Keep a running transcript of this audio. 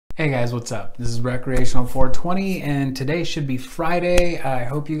Hey guys, what's up? This is Recreational 420 and today should be Friday. I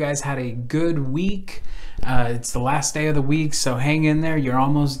hope you guys had a good week. It's the last day of the week, so hang in there. You're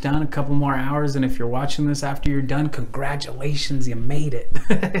almost done, a couple more hours, and if you're watching this after you're done, congratulations, you made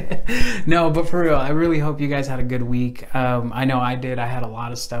it. No, but for real, I really hope you guys had a good week. I know I did. I had a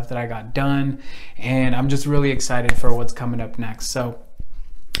lot of stuff that I got done, and I'm just really excited for what's coming up next. So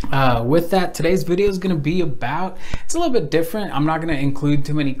with that, today's video is going to be about, it's a little bit different. I'm not going to include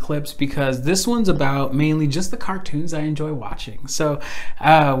too many clips because this one's about mainly just the cartoons I enjoy watching. So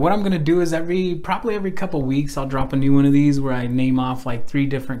what I'm going to do is probably every couple weeks I'll drop a new one of these where I name off like 3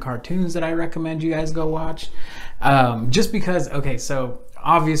 different cartoons that I recommend you guys go watch. Just because, okay, so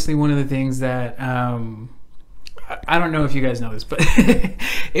obviously one of the things that I don't know if you guys know this, but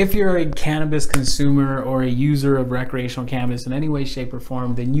if you're a cannabis consumer or a user of recreational cannabis in any way, shape, or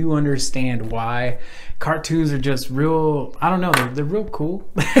form, then you understand why cartoons are just real, I don't know, they're real cool.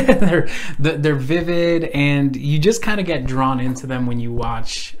 they're vivid, and you just kind of get drawn into them when you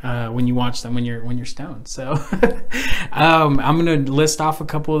watch them when you're stoned. So I'm going to list off a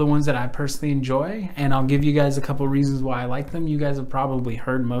couple of the ones that I personally enjoy, and I'll give you guys a couple reasons why I like them. You guys have probably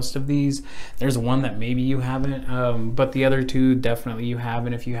heard most of these. There's one that maybe you haven't. But the other 2 definitely you have,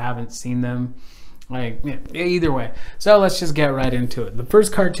 and if you haven't seen them, like, yeah, either way. So let's just get right into it. The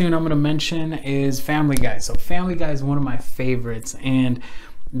first cartoon I'm going to mention is Family Guy. So Family Guy is one of my favorites, and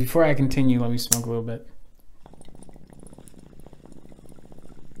before I continue, let me smoke a little bit.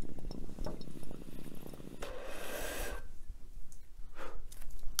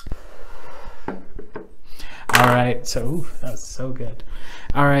 All right, so ooh, that's so good.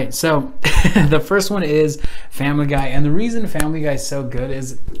 All right, so the first one is Family Guy, and the reason Family Guy is so good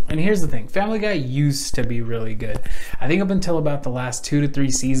is, and here's the thing, Family Guy used to be really good. I think up until about the last 2 to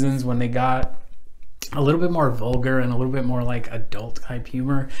 3 seasons, when they got a little bit more vulgar and a little bit more like adult type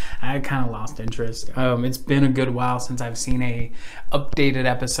humor, I kind of lost interest. It's been a good while since I've seen a updated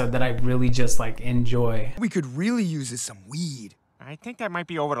episode that I really just like enjoy. We could really use is some weed. I think that might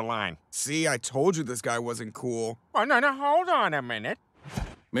be over the line. See, I told you this guy wasn't cool. Oh, no, hold on a minute.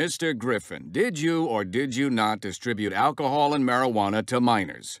 Mr. Griffin, did you or did you not distribute alcohol and marijuana to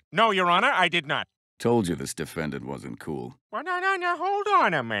minors? No, Your Honor, I did not. Told you this defendant wasn't cool. Well, no, hold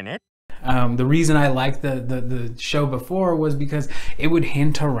on a minute. The reason I liked the show before was because it would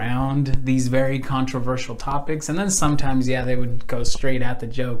hint around these very controversial topics, and then sometimes, yeah, they would go straight at the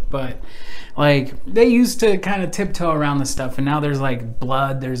joke, but like they used to kind of tiptoe around the stuff, and now there's like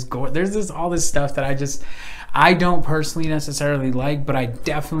blood, there's gore, there's all this stuff that I don't personally necessarily like, but I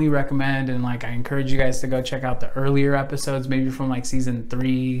definitely recommend, and like I encourage you guys to go check out the earlier episodes, maybe from like season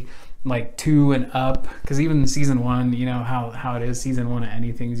 3, like 2 and up, because even season 1, you know how it is, season 1 of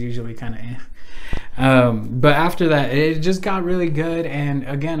anything is usually kind of but after that it just got really good, and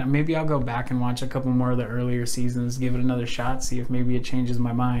again, maybe I'll go back and watch a couple more of the earlier seasons, give it another shot, see if maybe it changes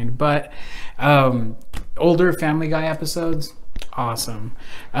my mind. But older Family Guy episodes, awesome.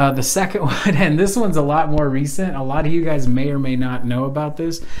 The second one, and this one's a lot more recent, a lot of you guys may or may not know about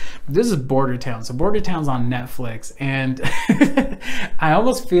this. This is Border Town. So Border Town's on Netflix, and I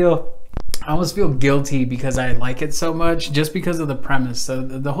almost feel guilty because I like it so much, just because of the premise. So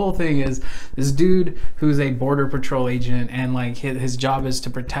the whole thing is this dude who's a border patrol agent, and like his job is to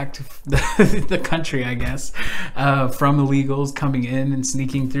protect the country, I guess, from illegals coming in and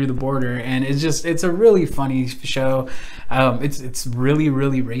sneaking through the border. And it's a really funny show. It's really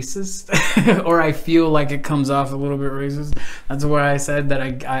racist, or I feel like it comes off a little bit racist. That's why I said that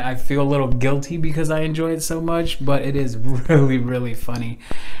I feel a little guilty because I enjoy it so much, but it is really funny.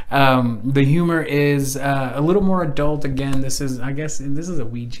 The humor is a little more adult. Again, I guess this is a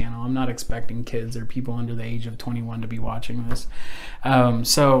weed channel. I'm not expecting kids or people under the age of 21 to be watching this.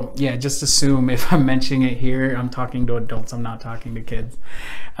 So yeah, just assume if I'm mentioning it here, I'm talking to adults, I'm not talking to kids.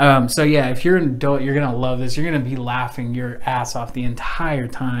 So yeah, if you're an adult, you're gonna love this. You're gonna be laughing your ass off the entire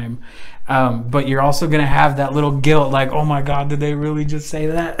time. But you're also gonna have that little guilt, like, oh my God, did they really just say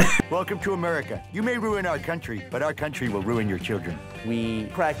that? Welcome to America. You may ruin our country, but our country will ruin your children. We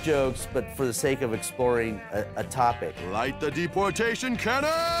crack jokes, but for the sake of exploring a topic. Light the deportation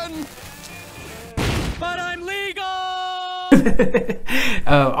cannon! But I'm legal!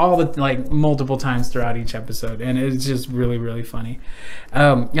 All the, like, multiple times throughout each episode, and it's just really funny.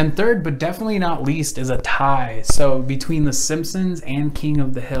 And third, but definitely not least, is a tie, so between The Simpsons and King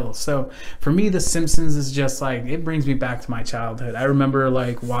of the Hill. So for me, The Simpsons is just like, it brings me back to my childhood. I remember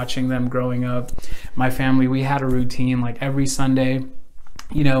like watching them growing up. My family, we had a routine like every Sunday.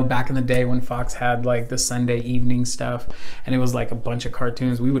 you know, back in the day when Fox had like the Sunday evening stuff and it was like a bunch of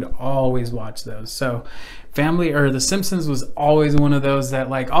cartoons, we would always watch those. So Family or The Simpsons was always one of those that,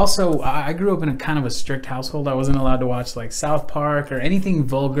 like, also I grew up in a kind of a strict household. I wasn't allowed to watch like South Park or anything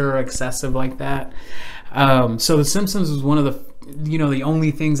vulgar or excessive like that. So The Simpsons was one of the, you know, the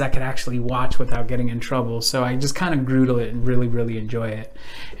only things I could actually watch without getting in trouble. So I just kind of grew to it and really enjoy it.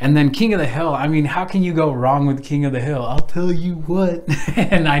 And then King of the Hill, I mean, how can you go wrong with King of the Hill? I'll tell you what.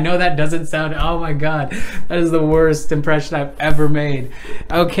 And I know that doesn't sound, oh my God, that is the worst impression I've ever made.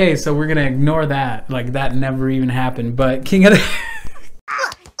 Okay, so we're gonna ignore that. Like that never even happened. But King of the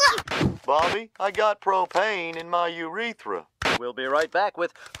Bobby, I got propane in my urethra. We'll be right back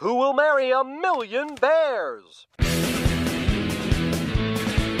with Who Will Marry a Million Bears?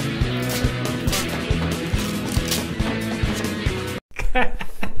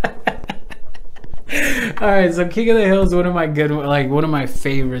 All right, so King of the Hill is one of my good, like one of my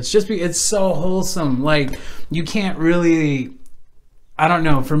favorites. Just it's so wholesome. Like you can't really, I don't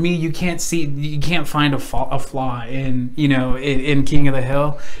know. For me, you can't find a flaw in, you know, in King of the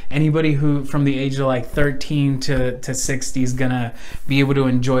Hill. Anybody who from the age of like 13 to 60 is gonna be able to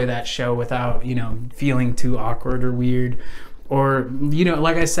enjoy that show without, you know, feeling too awkward or weird. Or, you know,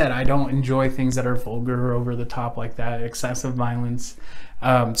 like I said, I don't enjoy things that are vulgar or over the top like that, excessive violence.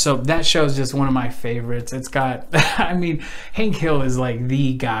 So that show is just one of my favorites. It's got, I mean, Hank Hill is like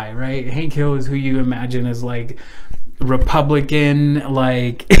the guy, right? Hank Hill is who you imagine as like Republican,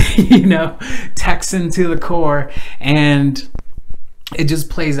 like, you know, Texan to the core. And it just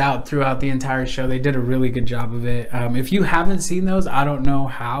plays out throughout the entire show. They did a really good job of it. If you haven't seen those, I don't know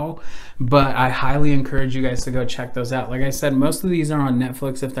how, but I highly encourage you guys to go check those out. Like I said, most of these are on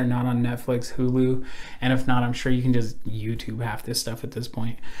Netflix. If they're not on Netflix, Hulu, and if not, I'm sure you can just YouTube half this stuff at this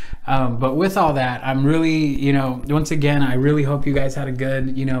point. But with all that, I'm really, you know, once again, I really hope you guys had a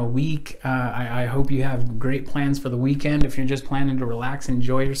good, you know, week. I hope you have great plans for the weekend. If you're just planning to relax,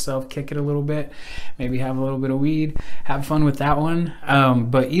 enjoy yourself, kick it a little bit, maybe have a little bit of weed, have fun with that one.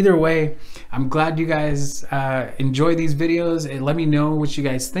 But either way, I'm glad you guys enjoy these videos, and let me know what you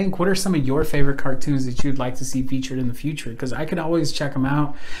guys think. What are some of your favorite cartoons that you'd like to see featured in the future? Because I could always check them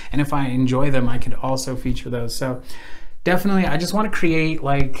out, and if I enjoy them, I could also feature those. So definitely, I just want to create,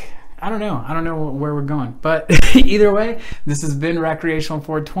 like, I don't know where we're going, but either way, this has been Recreational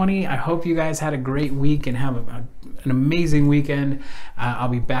 420. I hope you guys had a great week and have an amazing weekend. I'll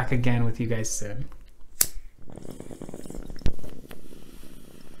be back again with you guys soon.